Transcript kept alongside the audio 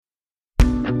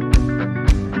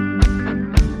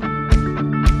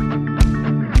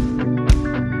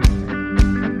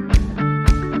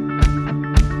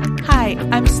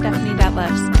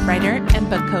Ratcliffs, writer and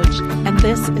book coach, and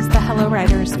this is the Hello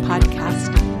Writers podcast.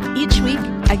 Each week,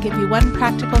 I give you one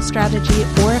practical strategy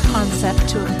or a concept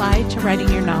to apply to writing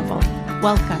your novel.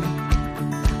 Welcome.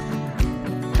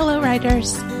 Hello,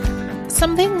 writers.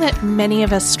 Something that many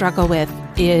of us struggle with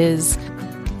is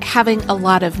having a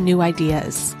lot of new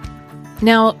ideas.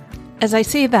 Now, as I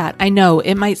say that, I know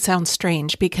it might sound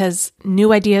strange because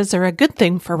new ideas are a good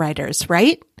thing for writers,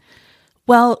 right?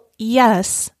 Well,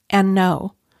 yes and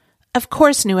no. Of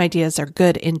course, new ideas are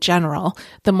good in general.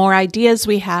 The more ideas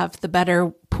we have, the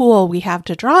better pool we have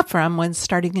to draw from when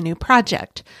starting a new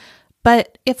project.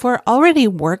 But if we're already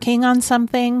working on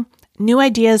something, new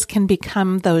ideas can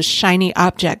become those shiny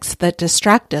objects that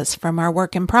distract us from our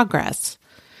work in progress.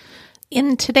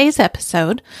 In today's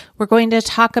episode, we're going to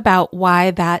talk about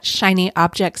why that shiny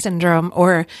object syndrome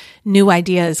or new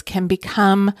ideas can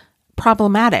become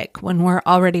problematic when we're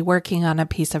already working on a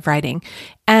piece of writing.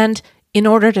 And in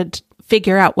order to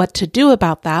figure out what to do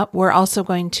about that, we're also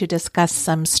going to discuss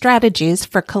some strategies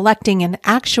for collecting and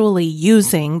actually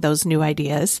using those new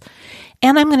ideas.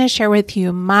 And I'm going to share with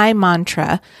you my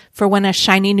mantra for when a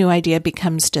shiny new idea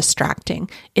becomes distracting.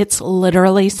 It's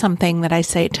literally something that I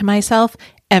say to myself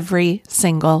every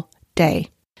single day.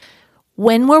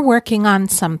 When we're working on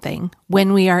something,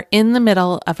 when we are in the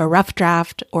middle of a rough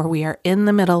draft or we are in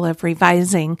the middle of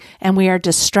revising and we are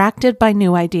distracted by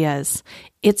new ideas,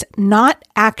 it's not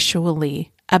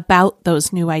actually about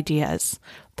those new ideas.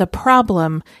 The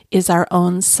problem is our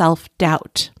own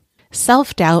self-doubt.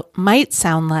 Self-doubt might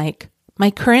sound like,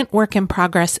 my current work in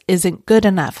progress isn't good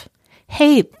enough.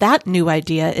 Hey, that new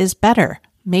idea is better.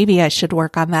 Maybe I should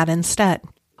work on that instead.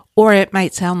 Or it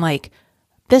might sound like,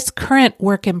 this current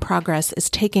work in progress is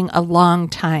taking a long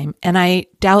time, and I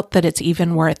doubt that it's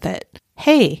even worth it.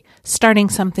 Hey, starting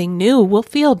something new will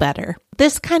feel better.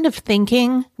 This kind of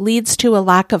thinking leads to a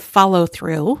lack of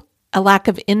follow-through, a lack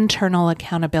of internal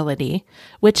accountability,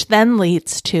 which then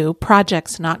leads to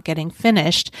projects not getting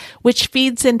finished, which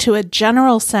feeds into a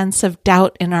general sense of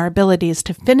doubt in our abilities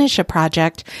to finish a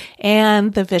project,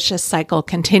 and the vicious cycle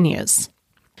continues.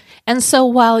 And so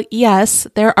while, yes,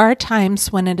 there are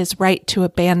times when it is right to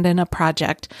abandon a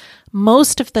project,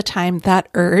 most of the time that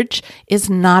urge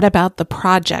is not about the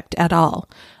project at all.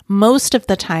 Most of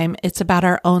the time, it's about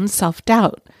our own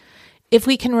self-doubt. If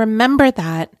we can remember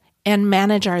that and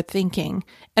manage our thinking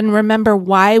and remember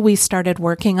why we started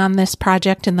working on this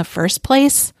project in the first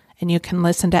place, and you can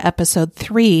listen to episode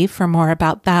 3 for more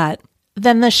about that,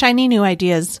 then the shiny new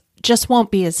ideas just won't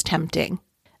be as tempting.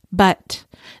 But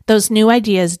those new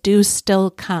ideas do still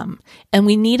come, and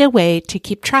we need a way to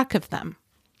keep track of them.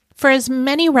 For as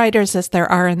many writers as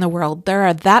there are in the world, there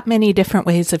are that many different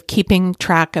ways of keeping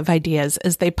track of ideas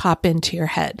as they pop into your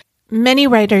head. Many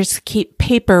writers keep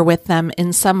paper with them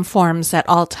in some forms at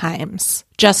all times,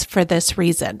 just for this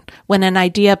reason. When an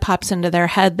idea pops into their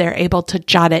head, they're able to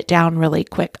jot it down really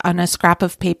quick on a scrap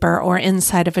of paper or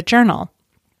inside of a journal.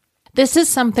 This is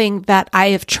something that I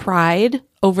have tried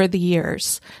over the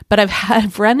years, but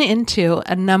I've run into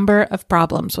a number of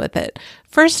problems with it.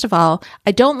 First of all,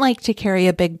 I don't like to carry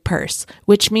a big purse,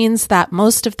 which means that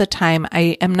most of the time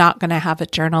I am not going to have a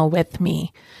journal with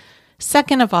me.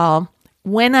 Second of all,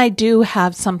 when I do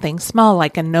have something small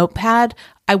like a notepad,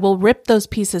 I will rip those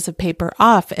pieces of paper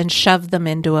off and shove them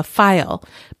into a file.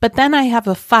 But then I have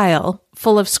a file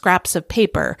full of scraps of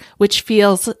paper, which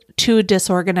feels too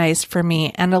disorganized for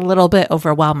me and a little bit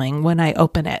overwhelming when I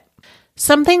open it.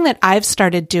 Something that I've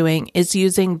started doing is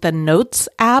using the Notes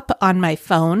app on my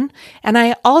phone, and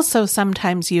I also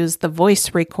sometimes use the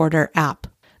voice recorder app.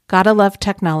 Gotta love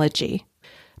technology.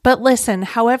 But listen,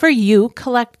 however you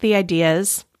collect the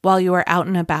ideas while you are out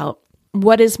and about,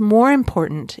 what is more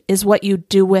important is what you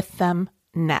do with them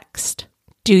next.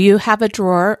 Do you have a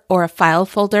drawer or a file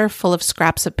folder full of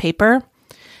scraps of paper?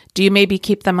 Do you maybe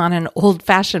keep them on an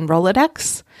old-fashioned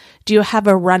Rolodex? Do you have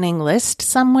a running list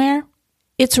somewhere?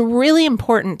 It's really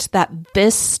important that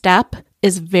this step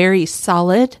is very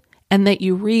solid and that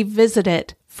you revisit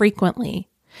it frequently,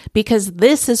 because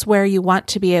this is where you want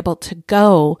to be able to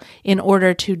go in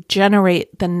order to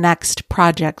generate the next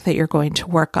project that you're going to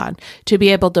work on, to be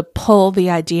able to pull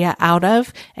the idea out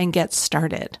of and get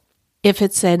started. If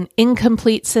it's an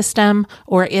incomplete system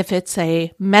or if it's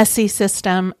a messy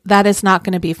system, that is not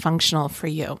going to be functional for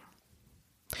you.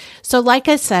 So like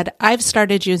I said, I've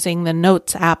started using the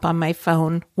Notes app on my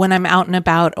phone when I'm out and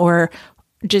about or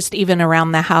just even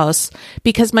around the house,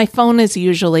 because my phone is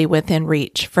usually within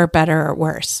reach, for better or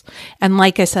worse. And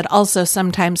like I said, also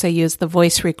sometimes I use the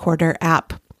voice recorder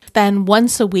app. Then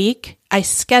once a week, I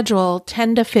schedule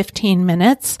 10 to 15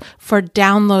 minutes for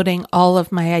downloading all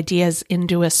of my ideas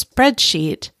into a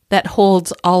spreadsheet that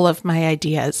holds all of my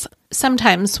ideas.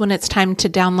 Sometimes when it's time to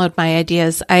download my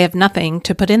ideas, I have nothing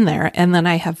to put in there, and then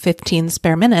I have 15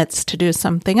 spare minutes to do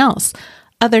something else.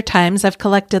 Other times I've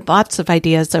collected lots of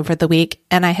ideas over the week,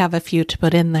 and I have a few to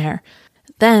put in there.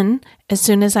 Then, as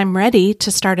soon as I'm ready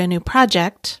to start a new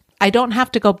project, I don't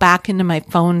have to go back into my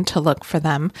phone to look for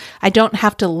them. I don't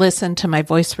have to listen to my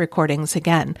voice recordings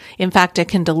again. In fact, I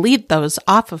can delete those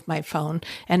off of my phone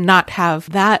and not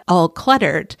have that all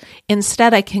cluttered.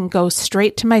 Instead, I can go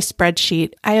straight to my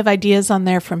spreadsheet. I have ideas on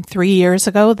there from 3 years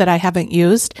ago that I haven't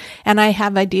used, and I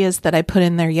have ideas that I put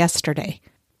in there yesterday.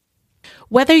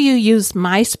 Whether you use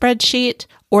my spreadsheet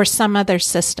or some other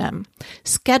system,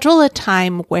 schedule a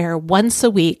time where once a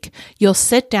week you'll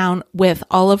sit down with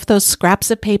all of those scraps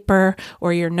of paper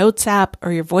or your notes app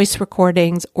or your voice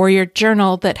recordings or your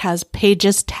journal that has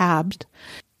pages tabbed.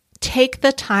 Take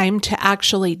the time to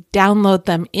actually download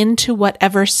them into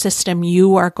whatever system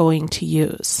you are going to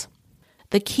use.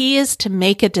 The key is to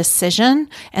make a decision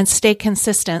and stay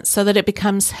consistent so that it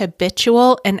becomes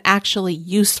habitual and actually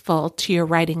useful to your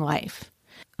writing life.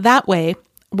 That way,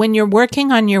 when you're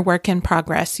working on your work in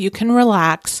progress, you can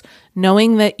relax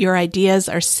knowing that your ideas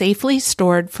are safely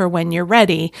stored for when you're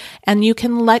ready, and you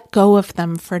can let go of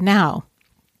them for now.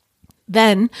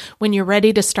 Then, when you're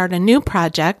ready to start a new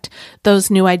project,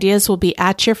 those new ideas will be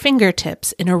at your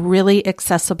fingertips in a really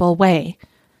accessible way.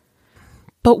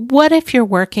 But what if you're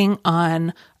working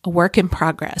on a work in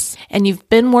progress and you've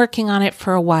been working on it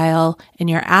for a while and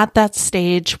you're at that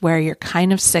stage where you're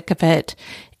kind of sick of it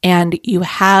and you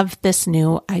have this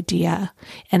new idea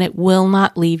and it will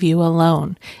not leave you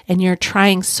alone and you're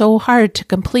trying so hard to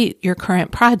complete your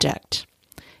current project?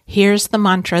 Here's the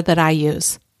mantra that I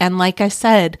use. And like I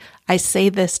said, I say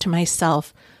this to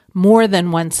myself more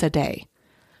than once a day.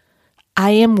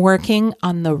 I am working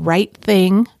on the right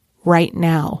thing right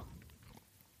now.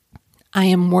 I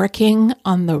am working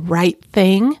on the right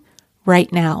thing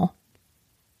right now.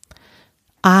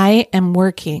 I am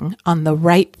working on the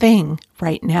right thing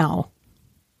right now.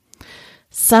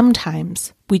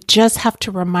 Sometimes we just have to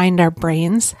remind our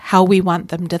brains how we want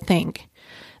them to think.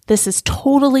 This is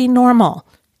totally normal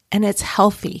and it's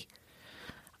healthy.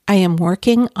 I am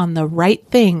working on the right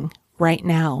thing right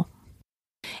now.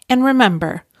 And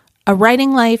remember, a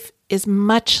writing life is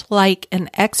much like an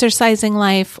exercising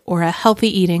life or a healthy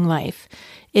eating life.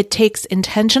 It takes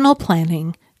intentional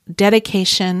planning,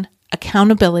 dedication,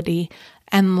 accountability,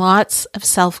 and lots of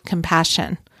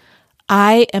self-compassion.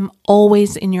 I am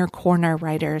always in your corner,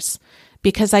 writers,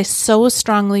 because I so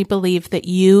strongly believe that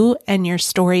you and your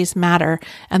stories matter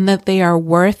and that they are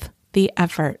worth the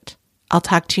effort. I'll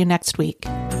talk to you next week.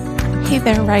 Hey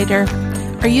there, writer.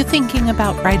 Are you thinking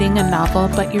about writing a novel,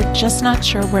 but you're just not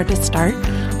sure where to start?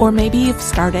 Or maybe you've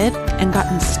started and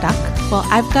gotten stuck? Well,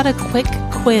 I've got a quick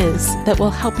quiz that will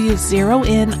help you zero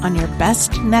in on your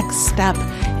best next step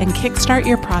and kickstart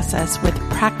your process with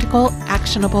practical,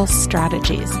 actionable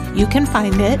strategies. You can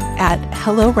find it at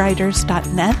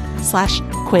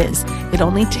hellowriters.net/quiz. It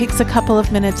only takes a couple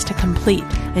of minutes to complete,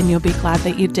 and you'll be glad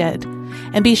that you did.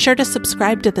 And be sure to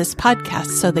subscribe to this podcast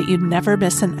so that you never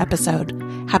miss an episode.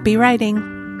 Happy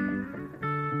writing!